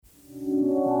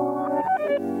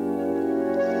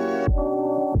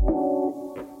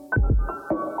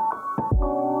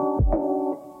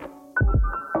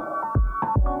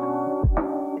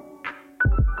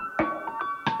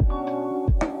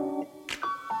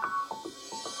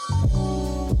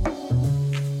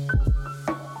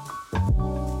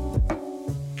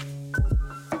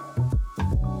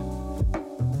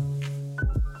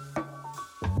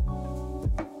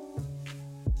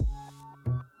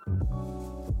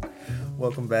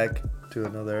Welcome back to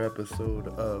another episode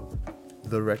of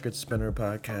the Record Spinner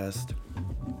podcast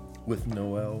with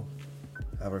Noel.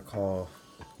 I recall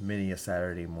many a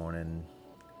Saturday morning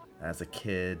as a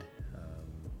kid.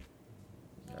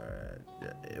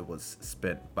 It was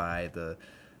spent by the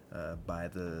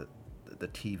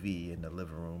TV in the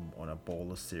living room on a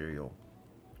bowl of cereal,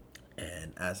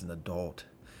 and as an adult,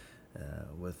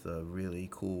 with a really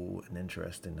cool and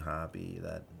interesting hobby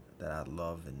that I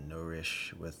love and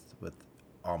nourish with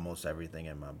almost everything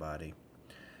in my body.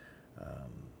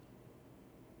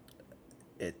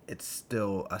 It's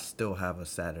still I still have a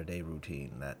Saturday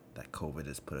routine that COVID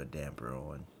has put a damper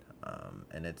on,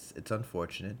 and it's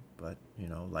unfortunate, but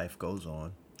life goes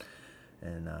on,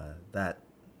 and that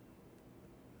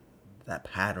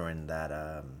pattern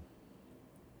that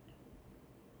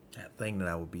thing that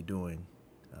I would be doing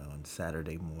on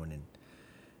Saturday morning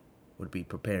would be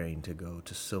preparing to go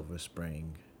to Silver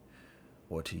Spring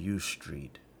or to U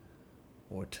Street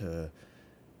or to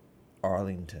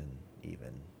Arlington,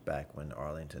 even back when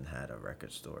Arlington had a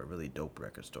record store, a really dope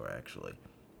record store actually,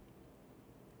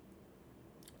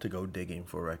 to go digging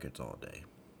for records all day.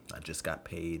 I just got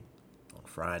paid on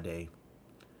Friday.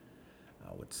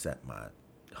 I would set my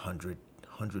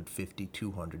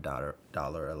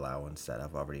 $200 allowance that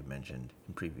I've already mentioned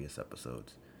in previous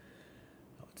episodes.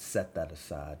 I would set that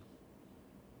aside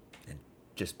and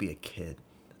just be a kid,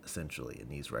 essentially, in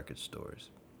these record stores.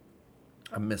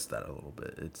 I miss that a little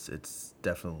bit. It's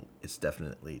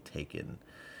definitely taken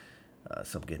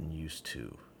some getting used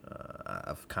to.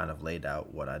 I've kind of laid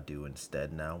out what I do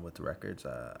instead now with records.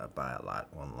 I buy a lot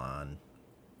online.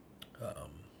 A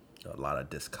lot of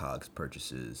Discogs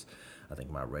purchases. I think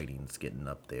my rating's getting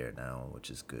up there now, which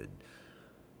is good.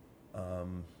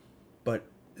 But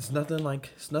it's nothing like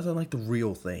the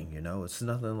real thing, It's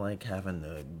nothing like having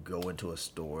to go into a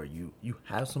store. You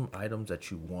have some items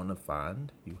that you want to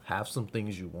find. You have some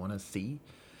things you want to see.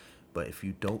 But if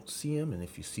you don't see them, and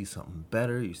if you see something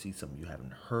better, you see something you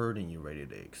haven't heard, and you're ready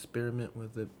to experiment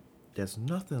with it, there's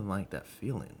nothing like that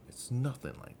feeling. It's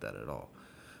nothing like that at all.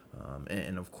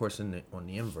 And of course, on the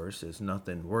inverse, there's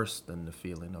nothing worse than the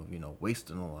feeling of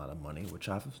wasting a lot of money, which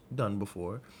I've done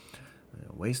before,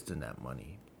 wasting that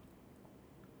money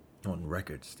on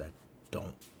records that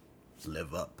don't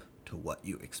live up to what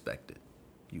you expected.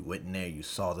 You went in there, you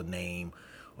saw the name,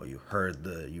 or you heard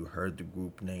the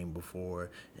group name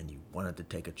before, and you wanted to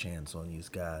take a chance on these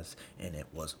guys, and it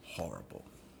was horrible.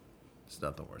 It's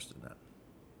nothing worse than that.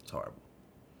 It's horrible.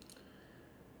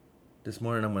 This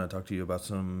morning I'm going to talk to you about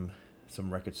some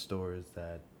record stores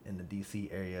that in the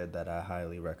DC area that I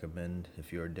highly recommend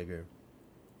if you're a digger.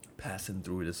 Passing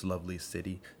through this lovely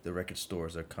city, the record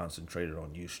stores are concentrated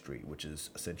on U Street, which is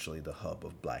essentially the hub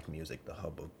of black music, the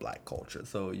hub of black culture.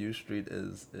 So U Street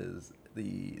is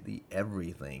the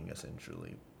everything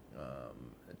essentially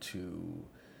to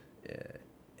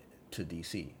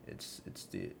DC. It's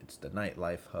the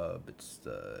nightlife hub. It's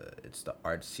the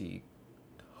artsy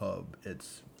hub.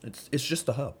 It's just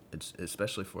a hub. It's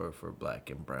especially for black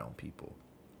and brown people.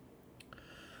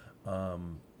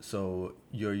 So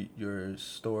your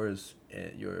stores,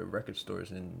 your record stores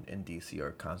in DC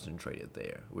are concentrated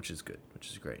there, which is good,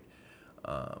 which is great.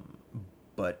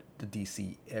 But the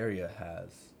DC area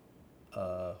has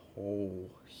a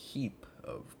whole heap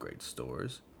of great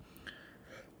stores,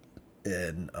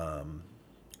 and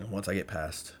once I get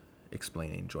past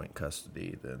explaining joint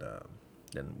custody, then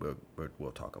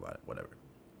we'll talk about it, whatever.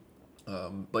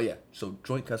 But yeah, so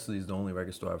joint custody is the only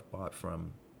record store I've bought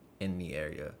from in the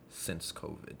area since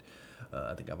COVID.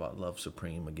 I think I bought Love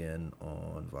Supreme again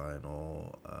on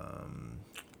vinyl.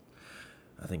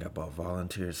 I think I bought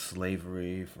Volunteer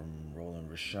Slavery from Roland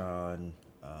Rashawn.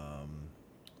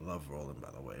 Love Roland,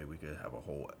 by the way. We could have a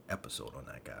whole episode on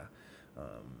that guy.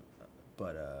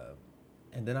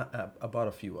 And then I bought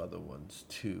a few other ones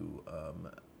too.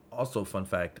 Also, fun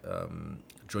fact,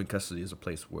 joint custody is a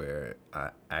place where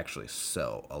I actually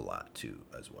sell a lot to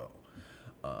as well.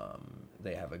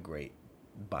 They have a great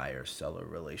buyer-seller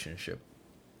relationship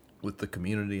with the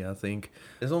community, I think.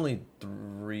 There's only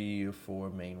 3 or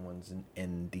 4 main ones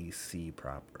in DC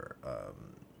proper.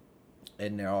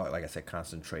 And they're all, like I said,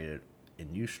 concentrated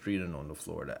in U Street and on the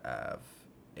Florida Ave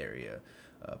area,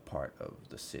 part of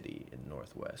the city in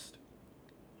Northwest.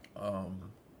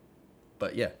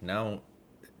 But yeah, now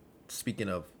speaking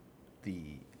of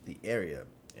the area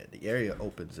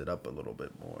opens it up a little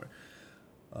bit more.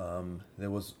 There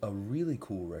was a really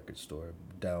cool record store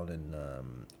down in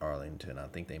Arlington. I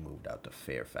think they moved out to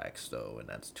Fairfax though, and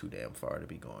that's too damn far to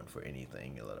be going for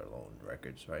anything, let alone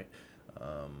records, right?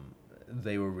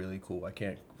 They were really cool. I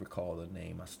can't recall the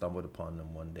name. I stumbled upon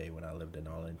them one day when I lived in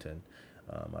Arlington.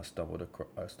 I stumbled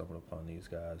upon these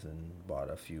guys and bought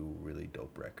a few really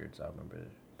dope records. I remember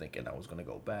thinking I was gonna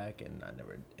go back, and I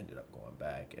never ended up going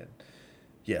back. And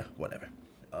yeah, whatever.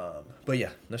 But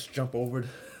yeah, let's jump over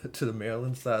to the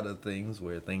Maryland side of things,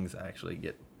 where things actually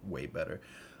get way better.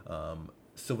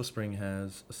 Silver Spring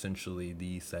has essentially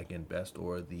the second best,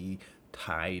 or the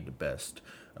tied best,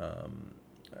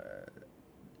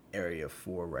 area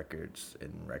for records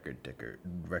and record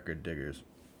diggers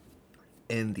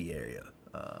in the area.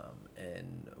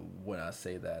 And when I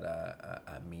say that,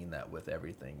 I mean that with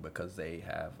everything, because they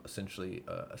have essentially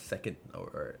a second,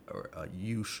 or a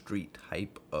U Street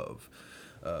type of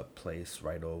place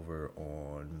right over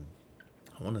on,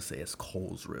 I want to say it's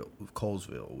Colesville,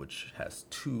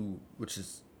 which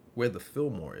is where the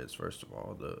Fillmore is. First of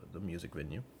all, the music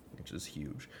venue, which is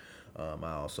huge.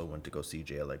 I also went to go see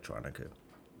Jay Electronica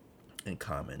and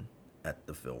Common at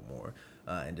the Fillmore.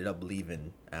 Ended up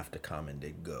leaving after Common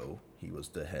did go. He was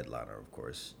the headliner, of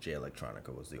course. Jay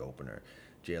Electronica was the opener.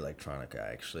 Jay Electronica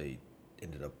actually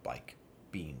ended up like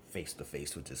being face to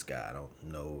face with this guy. I don't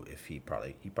know if he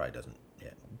probably doesn't.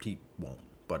 Yeah, he won't.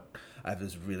 But I have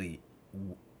this really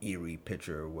eerie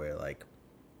picture where like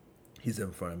he's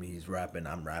in front of me, he's rapping,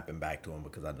 I'm rapping back to him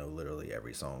because I know literally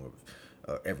every song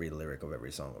of every lyric of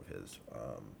every song of his.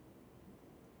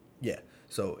 Yeah,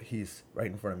 so he's right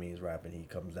in front of me, he's rapping, he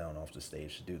comes down off the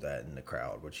stage to do that in the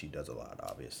crowd, which he does a lot,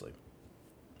 obviously.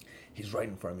 He's right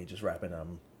in front of me just rapping.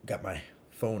 I'm got my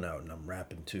phone out and I'm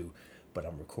rapping too, but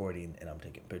I'm recording and I'm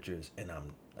taking pictures, and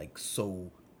I'm like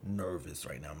so nervous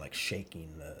right now. I'm like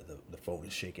shaking, the phone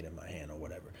is shaking in my hand or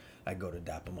whatever. I go to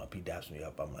dap him up, he daps me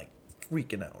up, I'm like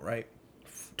freaking out, right?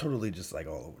 Totally just like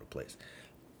all over the place.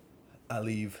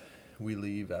 We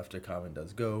leave after Common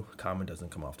does go. Common doesn't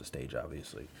come off the stage,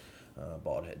 obviously.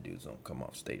 Bald head dudes don't come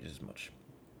off stage as much.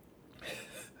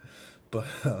 But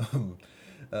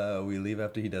we leave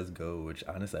after he does go, which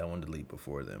honestly I wanted to leave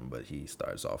before them, but he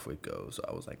starts off with go, so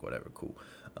I was like, whatever, cool.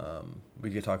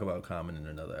 We could talk about Common in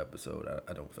another episode.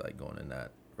 I don't feel like going in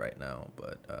that right now,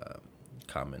 but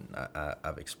Common,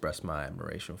 I've expressed my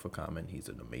admiration for Common. He's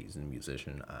an amazing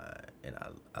musician, and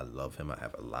I love him. I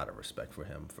have a lot of respect for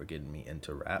him for getting me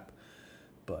into rap.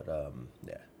 But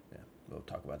yeah, we'll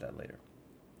talk about that later.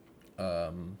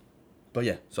 But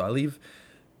yeah, so I leave.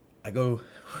 I go.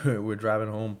 We're driving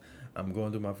home. I'm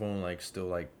going through my phone, like still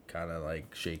like kind of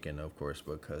like shaking, of course,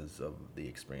 because of the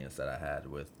experience that I had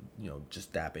with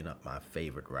just dapping up my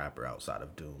favorite rapper outside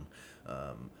of Doom.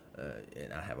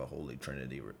 And I have a Holy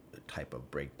Trinity type of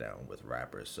breakdown with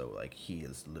rappers. So like he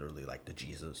is literally like the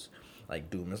Jesus, like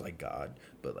Doom is like God,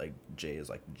 but like Jay is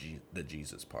like the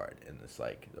Jesus part, and it's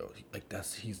like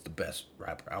he's the best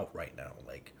rapper out right now.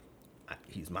 Like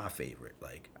he's my favorite.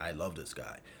 Like I love this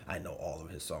guy. I know all of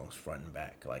his songs front and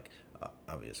back. Like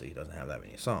obviously he doesn't have that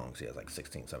many songs. He has like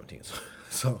 16, 17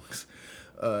 songs.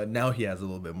 Now he has a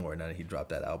little bit more now that he dropped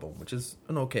that album, which is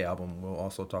an okay album. We'll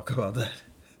also talk about that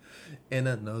in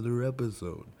another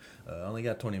episode. I only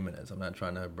got 20 minutes. I'm not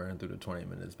trying to burn through the 20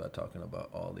 minutes by talking about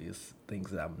all these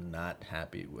things that I'm not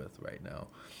happy with right now.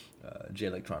 Jay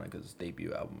Electronica's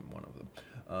debut album, one of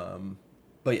them.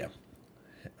 But yeah,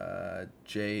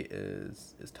 Jay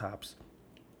is tops.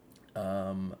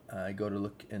 I go to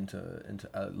look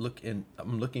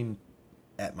I'm looking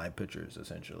at my pictures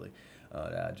essentially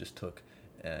that I just took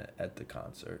at the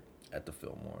concert at the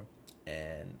Fillmore,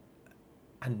 and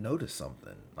I noticed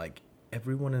something. Like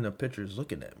everyone in the picture is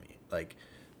looking at me. Like,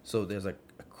 so there's like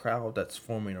a crowd that's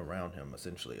forming around him,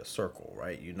 essentially a circle,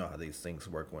 right? You know how these things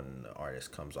work when the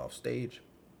artist comes off stage.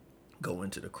 Go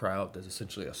into the crowd. There's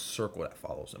essentially a circle that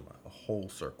follows him, a whole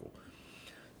circle.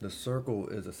 The circle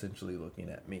is essentially looking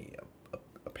at me,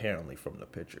 apparently from the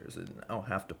pictures, and I don't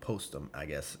have to post them. I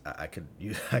guess I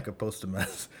could post them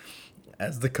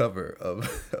as the cover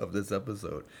of this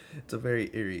episode. It's a very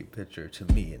eerie picture to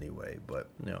me anyway, but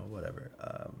whatever.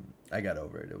 I got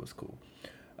over it. It was cool.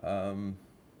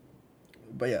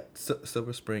 But yeah,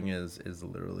 Silver Spring is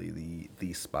literally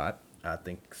the spot. I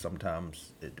think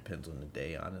sometimes it depends on the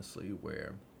day, honestly,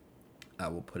 where I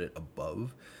will put it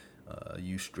above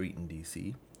U Street in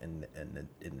DC and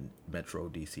in Metro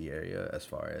DC area as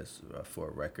far as for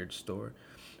a record store.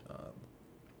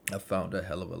 I found a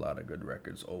hell of a lot of good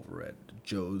records over at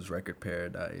Joe's Record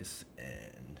Paradise,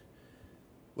 and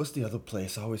what's the other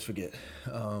place? I always forget.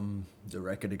 The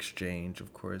Record Exchange,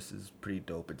 of course, is pretty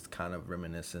dope. It's kind of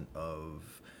reminiscent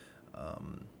of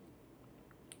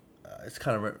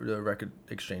the Record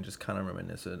Exchange is kind of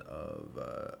reminiscent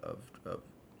of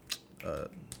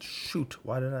shoot.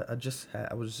 Why did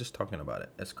I was just talking about it.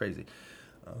 That's crazy.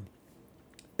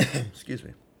 Excuse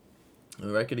me.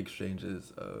 The Record Exchange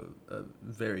is a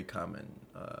very common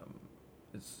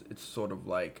It's sort of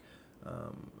like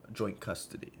joint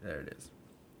custody. There it is.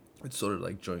 It's sort of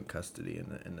like joint custody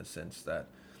in the sense that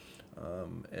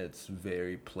it's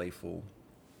very playful.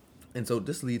 And so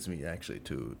this leads me actually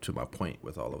to my point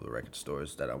with all of the record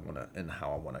stores that I want to, and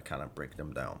how I want to kind of break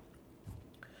them down.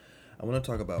 I want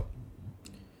to talk about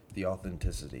the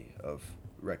authenticity of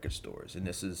record stores. And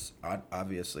this is,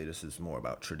 obviously, this is more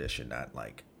about tradition, not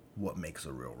like what makes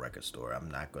a real record store.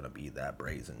 I'm not going to be that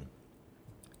brazen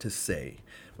to say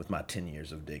with my 10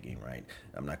 years of digging, right?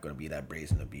 I'm not going to be that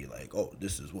brazen to be like, oh,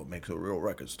 this is what makes a real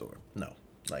record store. No,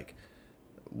 like,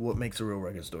 what makes a real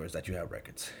record store is that you have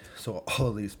records. So all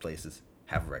of these places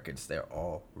have records. They're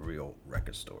all real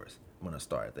record stores. I'm going to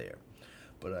start there.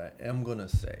 But I am going to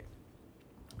say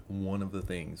one of the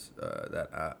things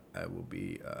that I will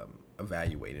be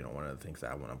evaluating, or one of the things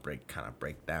that I want to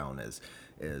break down is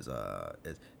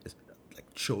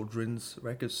like children's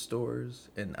record stores.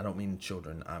 And I don't mean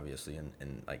children, obviously,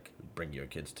 and like bring your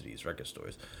kids to these record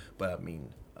stores, but I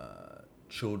mean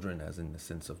children as in the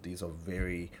sense of these are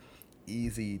very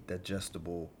easy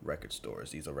digestible record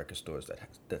stores. These are record stores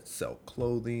that sell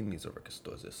clothing. These are record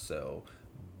stores that sell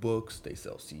books. They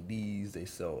sell CDs. They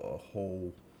sell a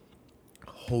whole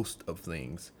host of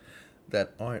things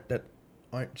that aren't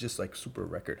just like super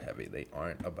record heavy. They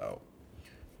aren't about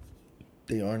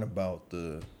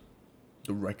the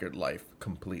record life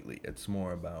completely. It's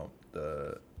more about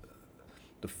the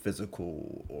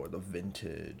physical, or the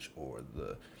vintage, or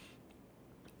the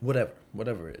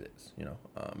whatever it is,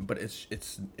 but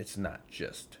it's not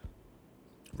just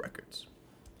records.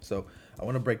 So I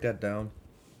want to break that down,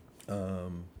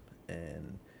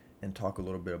 and talk a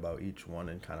little bit about each one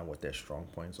and kind of what their strong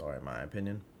points are, in my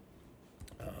opinion.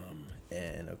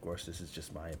 And of course, this is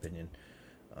just my opinion.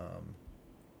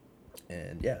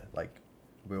 And yeah, like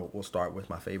we'll start with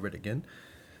my favorite again.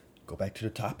 Go back to the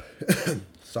top.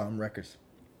 Psalm Records,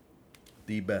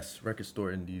 the best record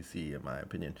store in DC, in my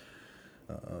opinion.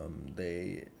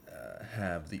 They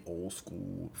have the old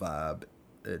school vibe.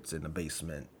 It's in the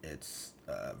basement. It's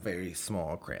a very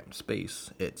small, cramped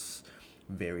space. It's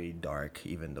very dark,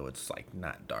 even though it's like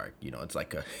not dark. It's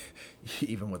like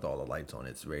even with all the lights on,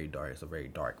 it's very dark. It's a very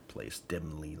dark place,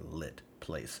 dimly lit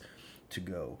place to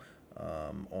go.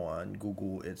 On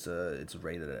Google, it's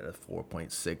rated at a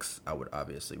 4.6. I would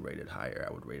obviously rate it higher.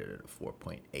 I would rate it at a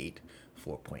 4.8,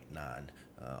 4.9.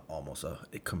 Almost a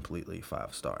completely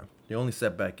 5-star. The only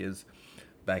setback is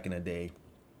back in the day,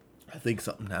 I think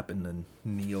something happened to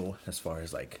Neil as far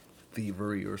as like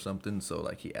thievery or something. So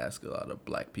like he asked a lot of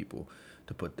black people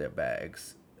to put their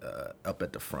bags up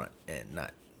at the front, and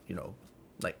not,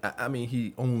 like I mean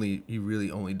he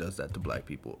really only does that to black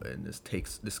people, and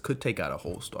this could take out a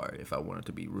whole star if I wanted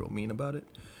to be real mean about it,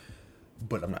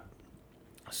 but I'm not.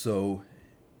 So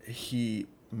he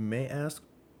may ask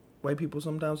white people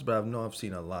sometimes, but I've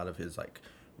seen a lot of his like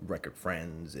record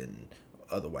friends and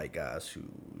other white guys who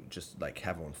just like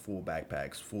have on full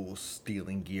backpacks, full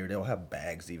stealing gear. They'll have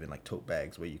bags, even like tote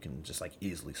bags, where you can just like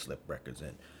easily slip records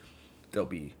in. They'll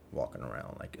be walking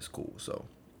around like it's cool. So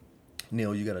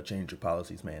Neil, you gotta change your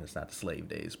policies, man. It's not the slave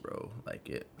days, bro.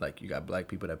 Like you got black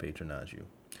people that patronize you.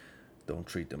 Don't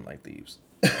treat them like thieves.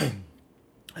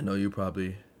 I know you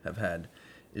probably have had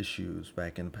issues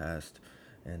back in the past,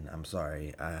 and I'm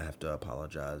sorry. I have to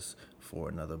apologize for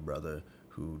another brother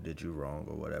who did you wrong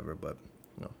or whatever, but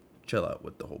chill out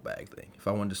with the whole bag thing. If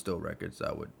I wanted to steal records,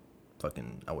 I would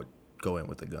go in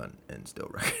with a gun and steal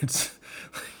records.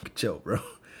 Like, chill, bro.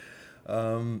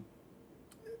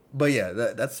 But yeah,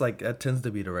 that tends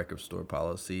to be the record store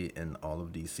policy in all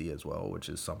of DC as well, which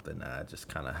is something that I just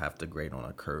kind of have to grade on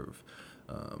a curve.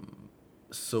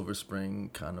 Silver Spring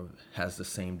kind of has the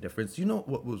same difference.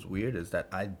 What was weird is that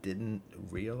I didn't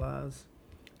realize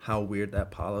how weird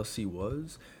that policy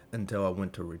was until I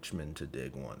went to Richmond to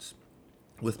dig once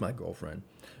with my girlfriend.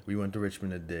 We went to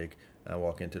Richmond to dig. I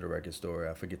walk into the record store.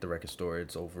 I forget the record store.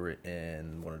 It's over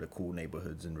in one of the cool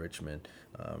neighborhoods in Richmond,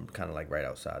 kind of like right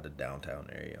outside the downtown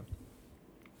area.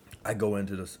 I go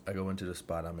into the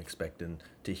spot. I'm expecting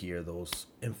to hear those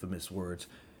infamous words,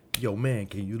 "Yo, man,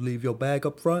 can you leave your bag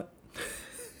up front?"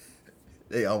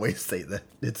 They always say that.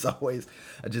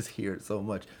 I just hear it so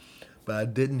much, but I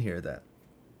didn't hear that,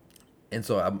 and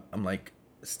so I'm like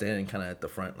standing kind of at the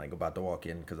front, like about to walk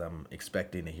in, because I'm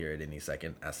expecting to hear it any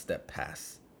second. I step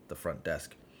past the front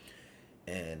desk,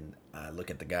 and I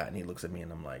look at the guy, and he looks at me,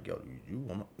 and I'm like, "Yo, you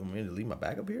want me to leave my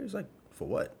bag up here?" He's like, "For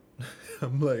what?"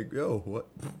 I'm like, "Yo, what?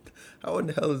 How in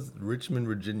the hell is Richmond,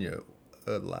 Virginia,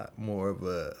 a lot more of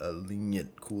a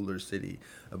lenient, cooler city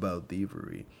about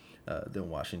thievery than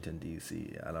Washington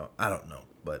D.C.? I don't know,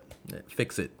 but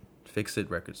fix it Fix It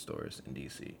record stores in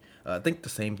DC. I think the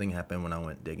same thing happened when I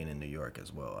went digging in New York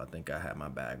as well. I think I had my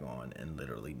bag on and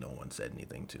literally no one said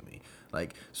anything to me.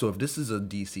 Like, so if this is a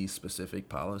DC specific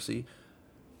policy,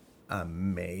 I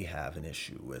may have an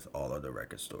issue with all other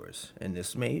record stores. And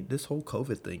this whole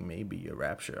COVID thing may be your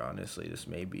rapture, honestly. This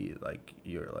may be like,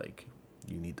 you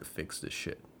need to fix this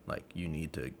shit. Like, you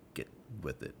need to get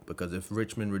with it. Because if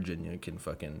Richmond, Virginia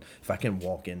if I can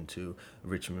walk into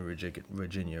Richmond,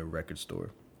 Virginia record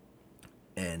store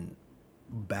and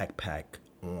backpack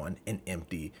on and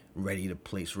empty, ready to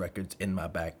place records in my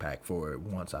backpack for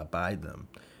once I buy them.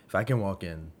 If I can walk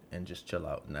in and just chill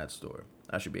out in that store,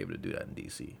 I should be able to do that in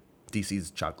DC.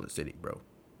 DC's chocolate city, bro.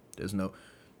 There's no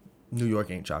New York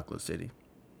ain't chocolate city.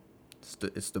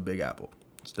 It's the Big Apple.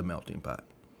 It's the melting pot.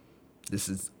 This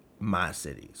is my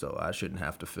city, so I shouldn't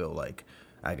have to feel like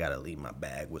I gotta leave my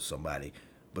bag with somebody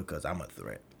because I'm a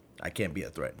threat. I can't be a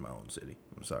threat in my own city.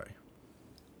 I'm sorry.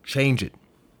 Change it.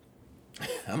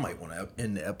 I might want to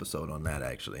end the episode on that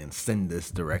actually and send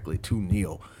this directly to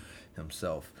Neil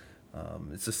himself.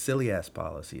 It's a silly ass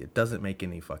policy. It doesn't make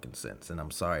any fucking sense, and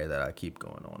I'm sorry that I keep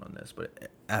going on this,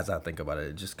 but as I think about it,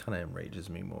 it just kind of enrages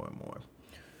me more and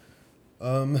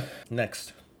more.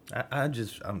 Next,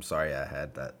 I'm sorry I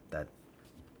had that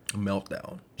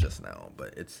meltdown just now,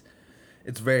 but it's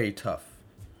very tough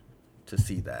to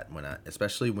see that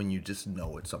especially when you just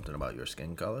know it's something about your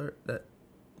skin color that,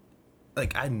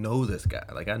 like, I know this guy,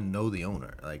 like, I know the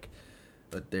owner, like,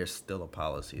 but there's still a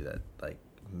policy that, like,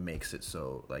 makes it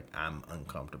so, like, I'm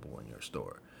uncomfortable in your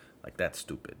store. Like, that's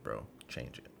stupid, bro.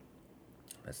 Change it.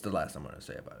 That's the last I'm gonna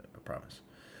say about it, I promise.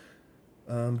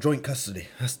 Joint custody.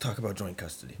 Let's talk about joint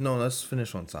custody. No, let's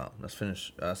finish on Sam. Let's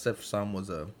finish. I said Sam was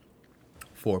a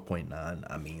 4.9.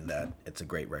 I mean that. It's a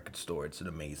great record store. It's an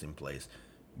amazing place.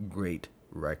 Great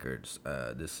records.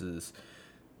 This is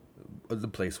the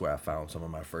place where I found some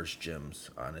of my first gems,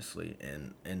 honestly.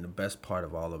 And the best part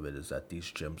of all of it is that these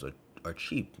gems are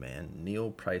cheap, man. Neil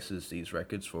prices these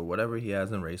records for whatever he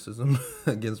has in racism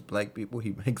against black people.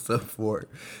 He makes up for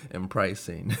in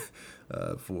pricing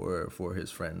for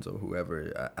his friends or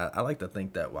whoever. I like to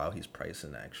think that while he's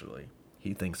pricing, actually,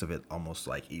 he thinks of it almost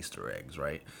like Easter eggs,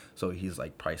 right? So he's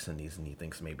like pricing these, and he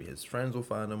thinks maybe his friends will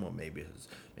find them, or maybe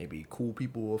cool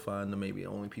people will find them, maybe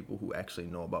only people who actually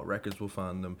know about records will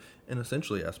find them. And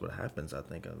essentially, that's what happens. I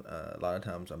think a lot of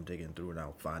times I'm digging through and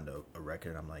I'll find a record,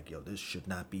 and I'm like, yo, this should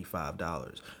not be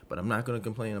 $5, but I'm not gonna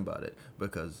complain about it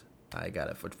because I got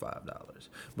it for $5.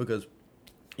 Because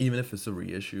even if it's a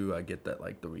reissue, I get that,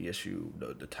 like, the reissue,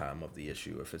 the time of the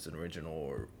issue, if it's an original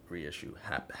or reissue,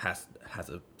 has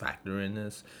a factor in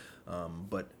this.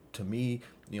 But to me,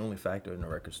 the only factor in a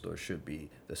record store should be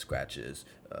the scratches,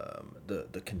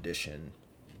 the condition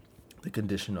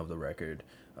of the record,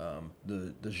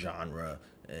 the genre,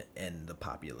 and the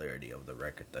popularity of the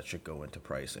record that should go into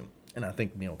pricing. And I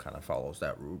think Neil kind of follows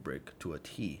that rubric to a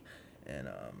T. And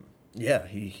yeah,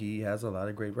 he has a lot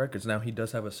of great records. Now, he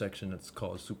does have a section that's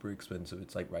called Super Expensive.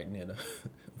 It's like right near the,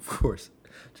 of course,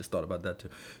 just thought about that too.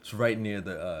 It's right near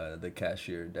the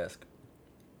cashier desk.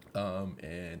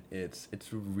 And it's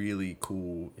really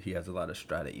cool. He has a lot of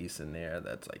Strata East in there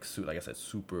that's like I said,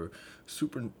 super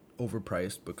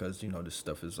overpriced because, you know, this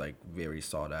stuff is like very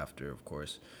sought after, of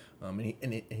course. And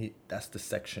he that's the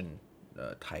section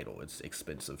title. It's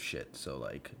expensive shit. So,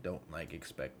 like, don't, like,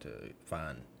 expect to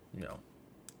find, you know,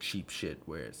 cheap shit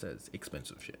where it says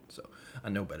expensive shit. So I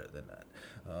know better than that.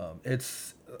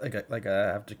 It's like I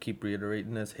have to keep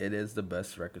reiterating this. It is the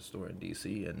best record store in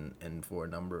DC, and for a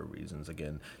number of reasons.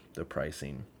 Again, the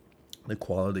pricing, the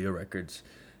quality of records,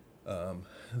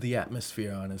 the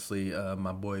atmosphere. Honestly,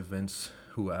 my boy Vince,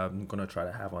 who I'm gonna try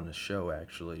to have on the show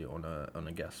actually on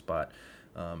a guest spot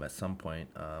at some point.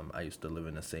 I used to live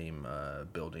in the same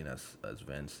building as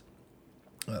Vince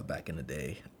back in the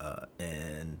day,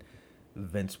 and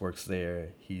Vince works there.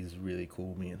 He's really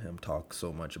cool. Me and him talk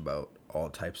so much about all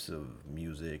types of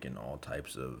music and all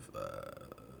types of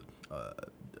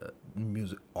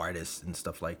music artists and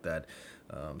stuff like that.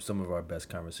 Some of our best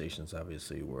conversations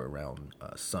obviously were around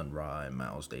Sun Ra and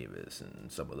Miles Davis and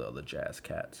some of the other jazz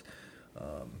cats.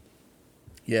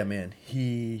 Yeah, man,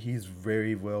 he's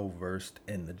very well versed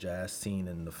in the jazz scene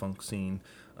and the funk scene.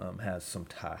 Has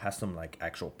some like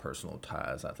actual personal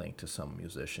ties, I think, to some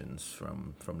musicians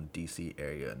from the DC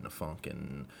area and the funk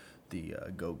and the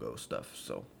go-go stuff.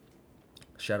 So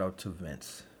shout out to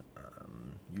Vince,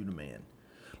 you the man.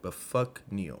 But fuck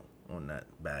Neil on that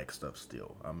bag stuff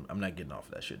still. I'm not getting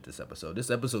off that shit this episode. This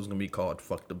episode's gonna be called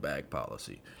 "Fuck the Bag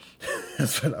Policy."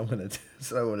 That's what I'm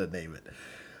gonna name it.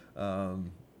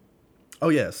 Oh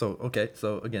yeah, so okay,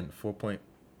 so again,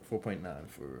 4.9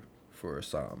 for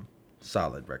Assam.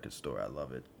 solid record store. I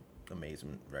love it.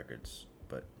 Amazing records.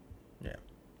 But yeah,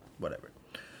 whatever.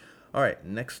 All right,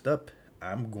 next up,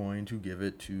 I'm going to give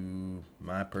it to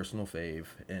my personal fave.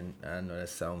 And I know that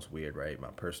sounds weird, right? My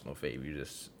personal fave, you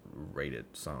just rated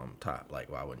some top. Like,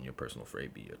 why wouldn't your personal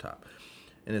fave be your top?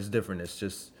 And it's different. It's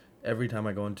just every time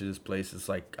I go into this place, it's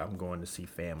like I'm going to see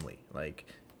family. Like,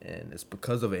 and it's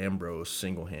because of Ambrose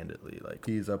single-handedly. Like,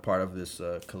 he's a part of this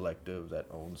collective that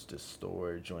owns this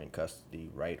store, joint custody,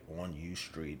 right on U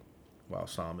Street, while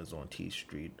Sam is on T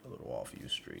Street, a little off U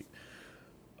Street.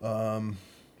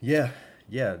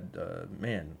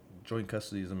 Man, joint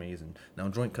custody is amazing. Now,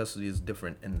 joint custody is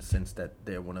different in the sense that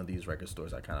they're one of these record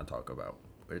stores I kind of talk about.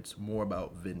 It's more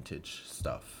about vintage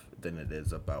stuff than it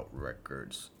is about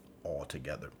records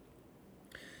altogether.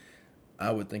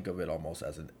 I would think of it almost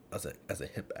as a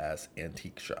hip ass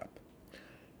antique shop.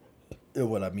 And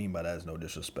what I mean by that is no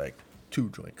disrespect to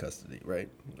joint custody, right?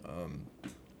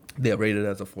 They're rated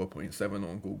as a 4.7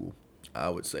 on Google. I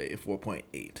would say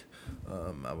 4.8.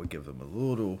 I would give them a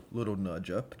little nudge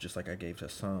up, just like I gave to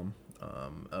some.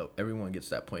 Everyone gets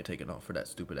that point taken off for that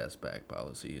stupid ass bag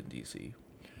policy in DC.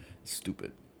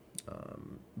 Stupid.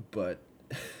 But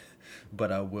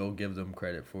I will give them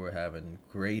credit for having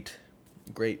great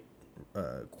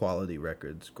quality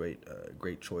records,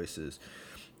 great choices,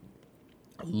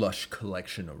 lush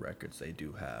collection of records they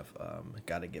do have.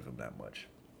 Gotta give them that much.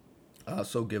 I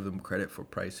also give them credit for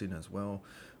pricing as well.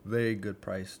 Very good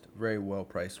priced, very well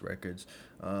priced records.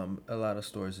 A lot of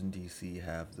stores in DC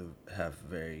have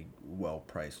very well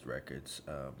priced records,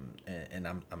 and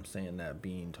I'm saying that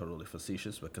being totally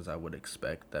facetious because I would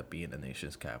expect that being the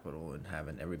nation's capital and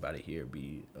having everybody here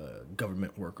be a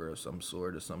government worker of some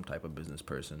sort or some type of business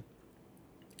person,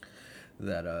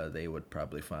 that they would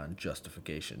probably find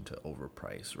justification to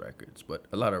overprice records. But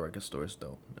a lot of record stores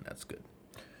don't, and that's good.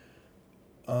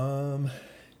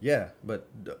 Yeah, but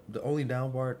the only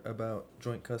down part about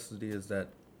joint custody is that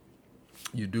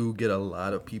you do get a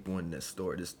lot of people in this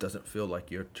store. This doesn't feel like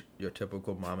your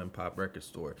typical mom and pop record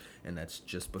store, and that's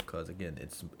just because, again,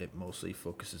 it mostly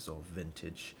focuses on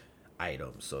vintage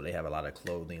items. So they have a lot of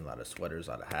clothing, a lot of sweaters,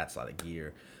 a lot of hats, a lot of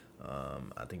gear.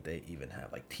 I think they even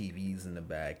have like TVs in the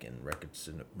back and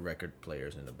record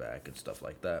players in the back and stuff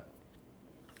like that.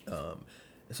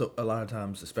 So a lot of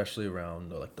times, especially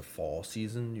around like the fall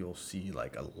season, you'll see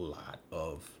like a lot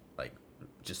of like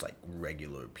just like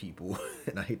regular people,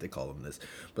 and I hate to call them this,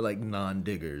 but like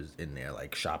non-diggers in there,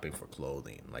 like shopping for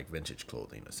clothing, like vintage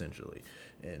clothing essentially.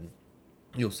 And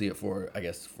you'll see it for, I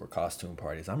guess, for costume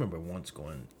parties. I remember once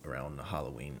going around the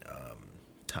Halloween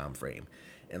time frame,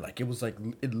 and like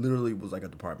it literally was like a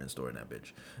department store in that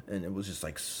bitch, and it was just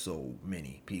like so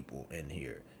many people in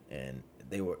here, and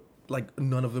they were like,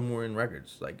 none of them were in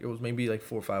records. Like, it was maybe like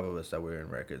 4 or 5 of us that were in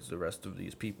records. The rest of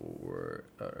these people were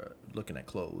looking at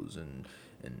clothes and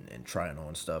trying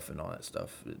on stuff and all that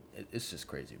stuff. It's just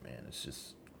crazy, man. It's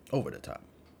just over the top.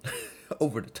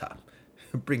 Over the top.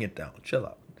 Bring it down. Chill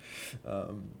out.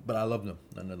 But I love them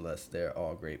nonetheless. They're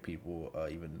all great people,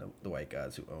 even the white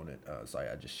guys who own it. Sorry,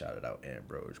 I just shouted out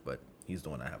Ambrose, but he's the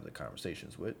one I have the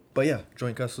conversations with. But yeah,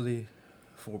 joint custody,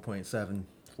 4.7,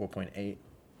 4.8.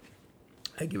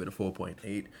 I give it a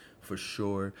 4.8 for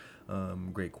sure.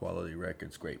 Great quality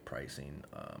records, great pricing,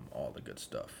 all the good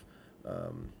stuff.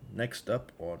 Next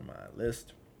up on my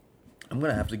list, I'm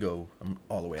going to have to go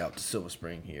all the way out to Silver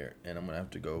Spring here, and I'm going to have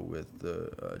to go with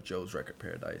the Joe's Record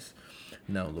Paradise,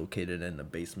 now located in the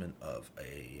basement of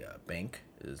a bank,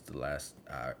 is the last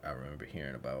I remember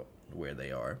hearing about where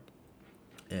they are.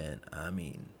 And I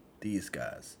mean, these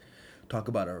guys, talk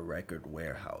about a record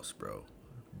warehouse, bro.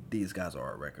 These guys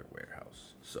are a record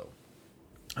warehouse. So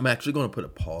I'm actually going to put a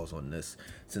pause on this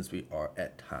since we are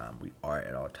at time. We are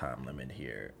at our time limit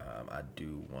here. I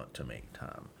do want to make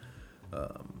time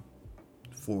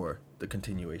for the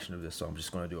continuation of this, so I'm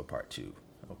just going to do a part 2.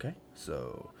 Okay?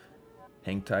 So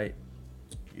hang tight.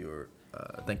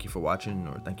 Thank you for watching,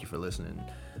 or thank you for listening.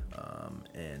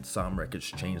 And some records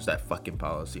changed that fucking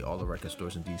policy. All the record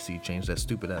stores in DC changed that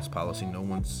stupid ass policy. No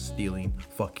one's stealing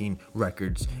fucking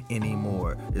records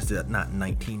anymore. It's not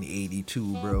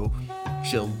 1982, bro.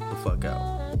 Chill the fuck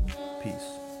out. Peace.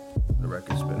 The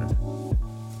Record Spinner.